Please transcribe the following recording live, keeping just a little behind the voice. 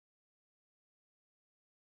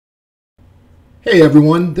Hey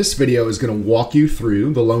everyone, this video is going to walk you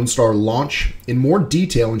through the Lone Star launch in more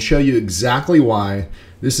detail and show you exactly why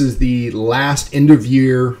this is the last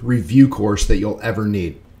end-of-year review course that you'll ever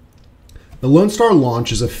need. The Lone Star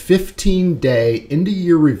launch is a 15-day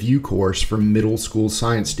end-of-year review course for middle school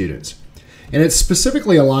science students. And it's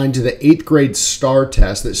specifically aligned to the 8th grade STAAR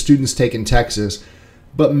test that students take in Texas,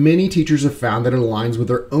 but many teachers have found that it aligns with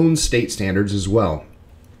their own state standards as well.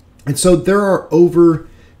 And so there are over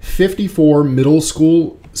 54 middle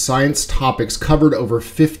school science topics covered over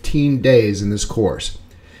 15 days in this course.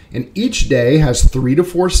 And each day has 3 to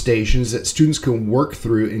 4 stations that students can work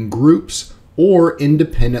through in groups or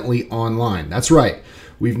independently online. That's right.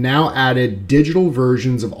 We've now added digital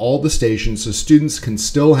versions of all the stations so students can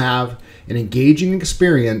still have an engaging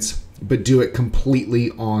experience, but do it completely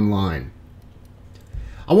online.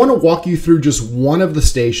 I want to walk you through just one of the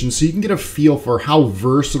stations so you can get a feel for how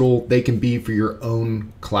versatile they can be for your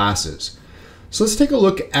own classes. So let's take a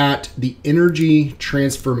look at the Energy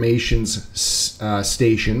Transformations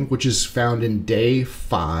station, which is found in day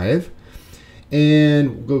 5.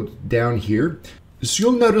 And we'll go down here. So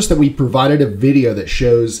you'll notice that we provided a video that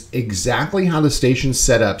shows exactly how the station's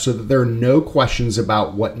set up so that there are no questions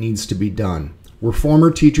about what needs to be done. We're former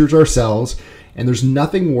teachers ourselves, and there's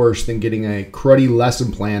nothing worse than getting a cruddy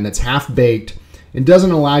lesson plan that's half-baked and doesn't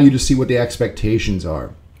allow you to see what the expectations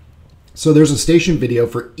are. So there's a station video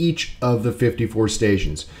for each of the 54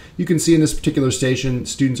 stations. You can see in this particular station,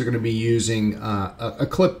 students are going to be using a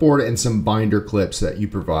clipboard and some binder clips that you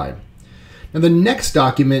provide. Now the next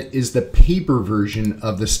document is the paper version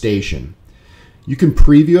of the station. You can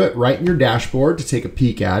preview it right in your dashboard to take a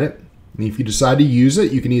peek at it. And if you decide to use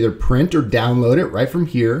it, you can either print or download it right from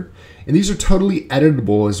here. And these are totally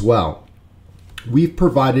editable as well. We've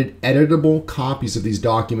provided editable copies of these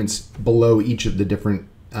documents below each of the different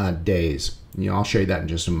days. I'll show you that in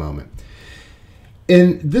just a moment.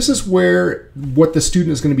 And this is what the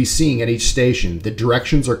student is going to be seeing at each station. The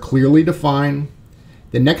directions are clearly defined.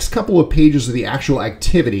 The next couple of pages are the actual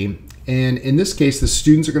activity. And in this case, the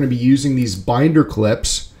students are going to be using these binder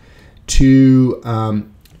clips to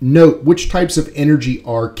note which types of energy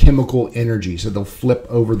are chemical energy. So they'll flip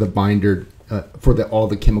over the binder for all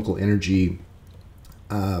the chemical energy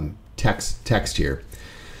text here.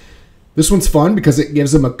 This one's fun because it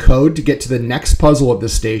gives them a code to get to the next puzzle of the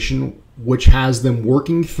station, which has them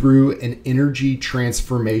working through an energy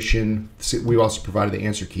transformation. We also provided the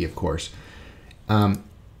answer key, of course.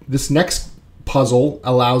 This next puzzle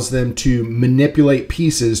allows them to manipulate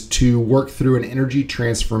pieces to work through an energy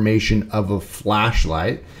transformation of a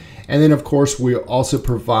flashlight. And then, of course, we also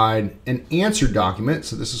provide an answer document.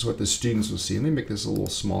 So this is what the students will see. Let me make this a little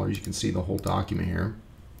smaller. You can see the whole document here,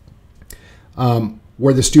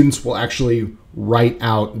 where the students will actually write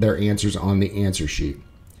out their answers on the answer sheet.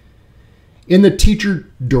 In the teacher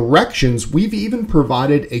directions, we've even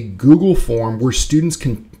provided a Google form where students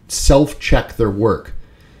can self-check their work.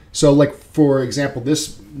 So like, for example,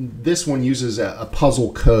 this one uses a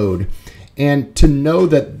puzzle code. And to know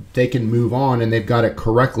that they can move on and they've got it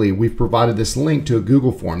correctly, we've provided this link to a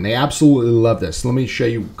Google form. They absolutely love this. Let me show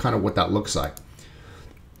you kind of what that looks like.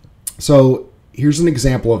 So here's an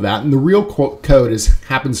example of that. And the real code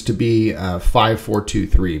happens to be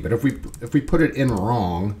 5423. But if we put it in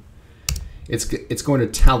wrong, it's going to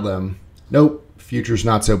tell them, nope, future's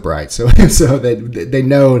not so bright. So they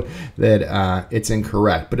know that it's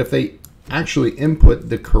incorrect. But if they actually input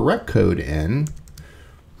the correct code in,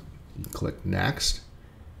 you click next,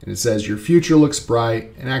 and it says your future looks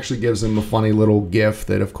bright, and actually gives them a funny little GIF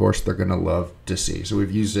that, of course, they're going to love to see. So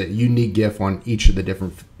we've used a unique GIF on each of the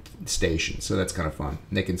different stations, so that's kind of fun.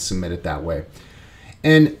 They can submit it that way.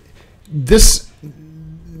 And this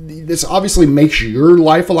obviously makes your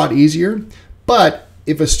life a lot easier, but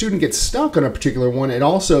if a student gets stuck on a particular one, it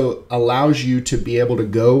also allows you to be able to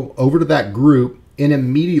go over to that group and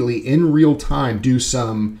immediately, in real time, do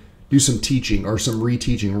some teaching or some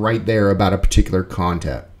reteaching right there about a particular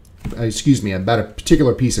content. About a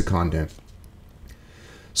particular piece of content.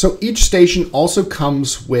 So each station also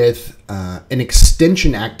comes with an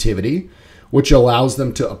extension activity, which allows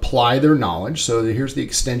them to apply their knowledge. So here's the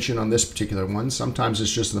extension on this particular one. Sometimes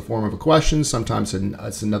it's just in the form of a question. Sometimes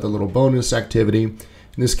it's another little bonus activity. In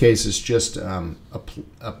this case, it's just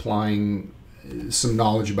applying some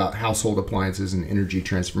knowledge about household appliances and energy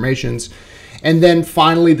transformations. And then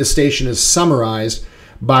finally, the station is summarized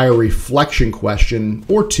by a reflection question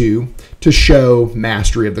or two to show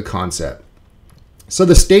mastery of the concept. So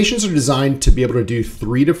the stations are designed to be able to do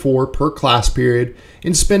 3 to 4 per class period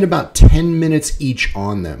and spend about 10 minutes each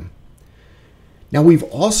on them. Now we've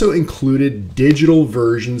also included digital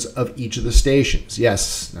versions of each of the stations.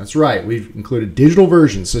 Yes, that's right. We've included digital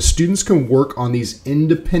versions so students can work on these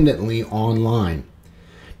independently online.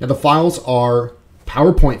 Now the files are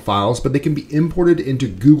PowerPoint files, but they can be imported into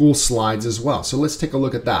Google Slides as well. So let's take a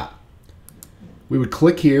look at that. We would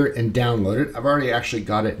click here and download it. I've already actually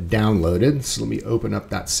got it downloaded. So let me open up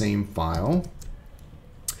that same file.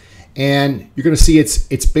 And you're going to see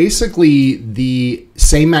it's basically the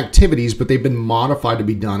same activities, but they've been modified to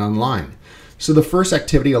be done online. So the first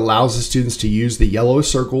activity allows the students to use the yellow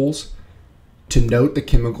circles to note the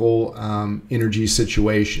chemical energy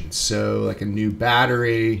situation. So like a new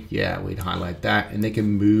battery, yeah, we'd highlight that, and they can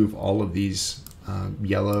move all of these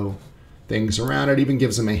yellow things around. It even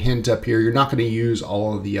gives them a hint up here. You're not going to use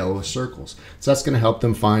all of the yellow circles. So that's going to help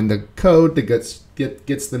them find the code that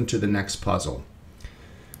gets them to the next puzzle.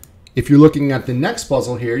 If you're looking at the next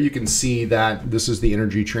puzzle here, you can see that this is the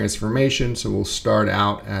energy transformation. So we'll start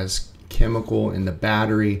out as chemical in the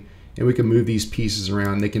battery, and we can move these pieces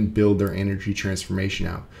around. They can build their energy transformation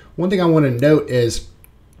out. One thing I want to note is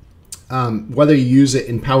whether you use it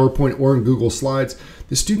in PowerPoint or in Google Slides,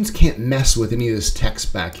 the students can't mess with any of this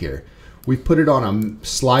text back here. We've put it on a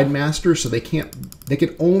slide master, so they can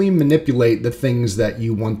only manipulate the things that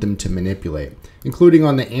you want them to manipulate, including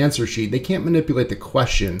on the answer sheet. They can't manipulate the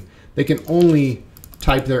question. They can only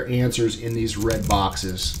type their answers in these red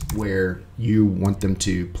boxes where you want them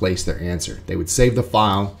to place their answer. They would save the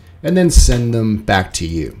file and then send them back to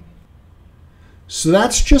you. So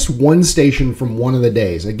that's just one station from one of the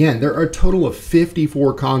days. Again, there are a total of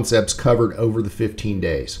 54 concepts covered over the 15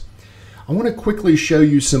 days. I want to quickly show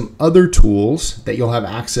you some other tools that you'll have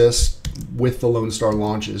access with the Lone Star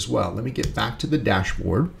launch as well. Let me get back to the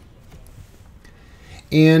dashboard.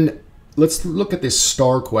 And let's look at the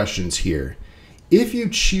STAAR questions here. If you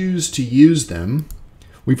choose to use them,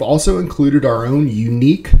 we've also included our own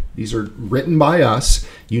unique, these are written by us,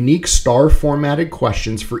 unique STAAR formatted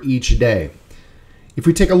questions for each day. If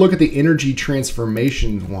we take a look at the energy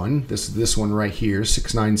transformation one, this one right here,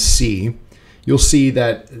 69C, you'll see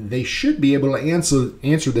that they should be able to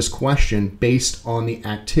answer this question based on the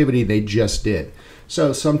activity they just did.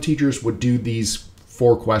 So some teachers would do these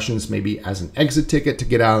 4 questions maybe as an exit ticket to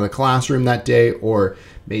get out of the classroom that day, or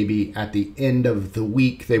maybe at the end of the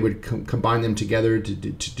week they would combine them together to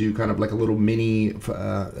do kind of like a little mini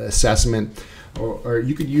assessment, or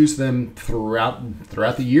you could use them throughout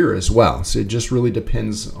the year as well. So it just really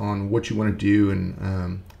depends on what you want to do,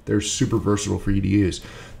 and they're super versatile for you to use.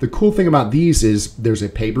 The cool thing about these is there's a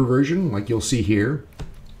paper version like you'll see here.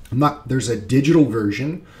 There's a digital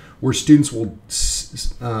version where students will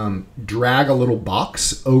drag a little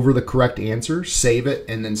box over the correct answer, save it,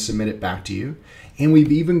 and then submit it back to you. And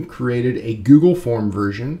we've even created a Google Form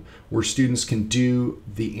version where students can do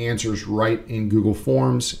the answers right in Google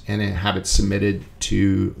Forms and then have it submitted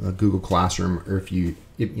to a Google Classroom, or if you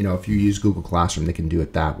use Google Classroom, they can do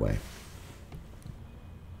it that way.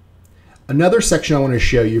 Another section I want to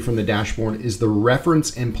show you from the dashboard is the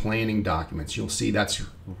reference and planning documents. You'll see that's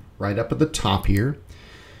right up at the top here.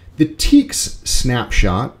 The TEKS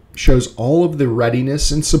snapshot shows all of the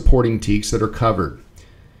readiness and supporting TEKS that are covered.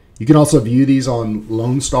 You can also view these on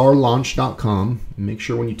LoneStarLaunch.com. Make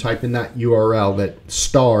sure when you type in that URL that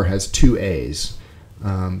STAAR has 2 A's.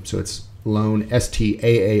 So it's Lone,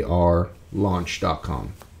 STAAR,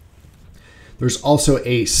 launch.com. There's also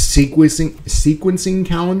a sequencing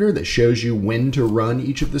calendar that shows you when to run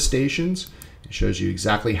each of the stations. It shows you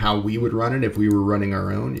exactly how we would run it if we were running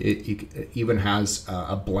our own. It even has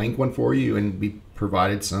a blank one for you, and we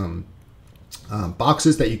provided some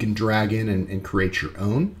boxes that you can drag in and create your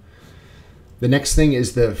own. The next thing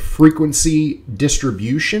is the frequency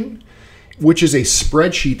distribution, which is a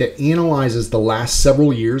spreadsheet that analyzes the last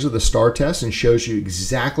several years of the STAAR test and shows you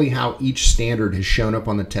exactly how each standard has shown up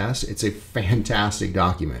on the test. It's a fantastic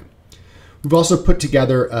document. We've also put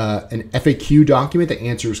together an FAQ document that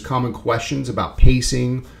answers common questions about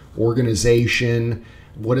pacing, organization,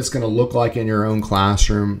 what it's going to look like in your own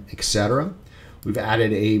classroom, etc. We've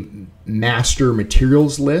added a master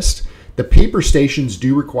materials list. The paper stations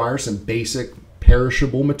do require some basic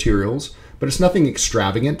perishable materials, but it's nothing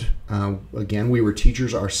extravagant. Again, we were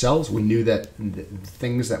teachers ourselves. We knew that the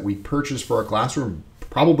things that we purchased for our classroom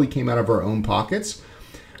probably came out of our own pockets.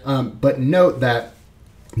 But note that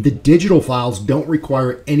the digital files don't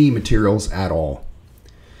require any materials at all.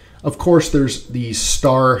 Of course, there's the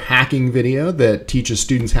STAAR hacking video that teaches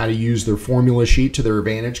students how to use their formula sheet to their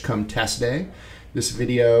advantage come test day. This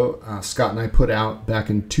video, Scott and I put out back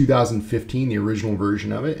in 2015, the original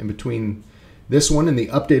version of it, and between This one in the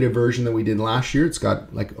updated version that we did last year, it's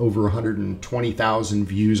got like over 120,000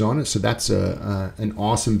 views on it. So that's an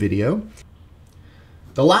awesome video.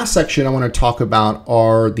 The last section I want to talk about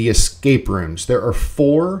are the escape rooms. There are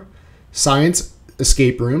 4 science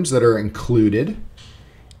escape rooms that are included,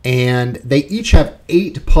 and they each have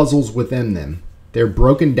 8 puzzles within them. They're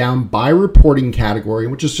broken down by reporting category,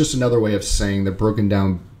 which is just another way of saying they're broken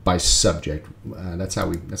down by subject. That's how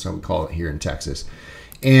we call it here in Texas.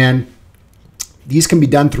 And these can be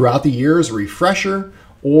done throughout the year as a refresher,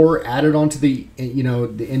 or added onto the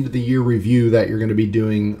the end of the year review that you're going to be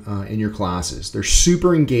doing in your classes. They're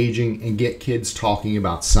super engaging and get kids talking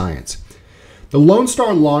about science. The Lone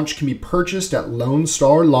Star Launch can be purchased at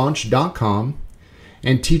lonestarlaunch.com,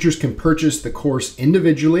 and teachers can purchase the course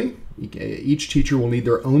individually. Each teacher will need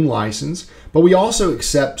their own license, but we also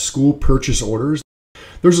accept school purchase orders.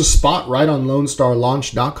 There's a spot right on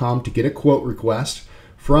lonestarlaunch.com to get a quote request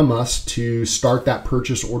from us to start that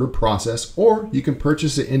purchase order process, or you can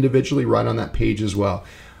purchase it individually right on that page as well.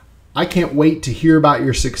 I can't wait to hear about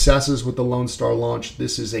your successes with the Lone Star Launch.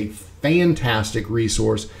 This is a fantastic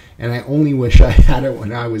resource, and I only wish I had it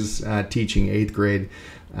when I was teaching 8th grade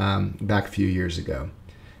back a few years ago.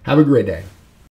 Have a great day.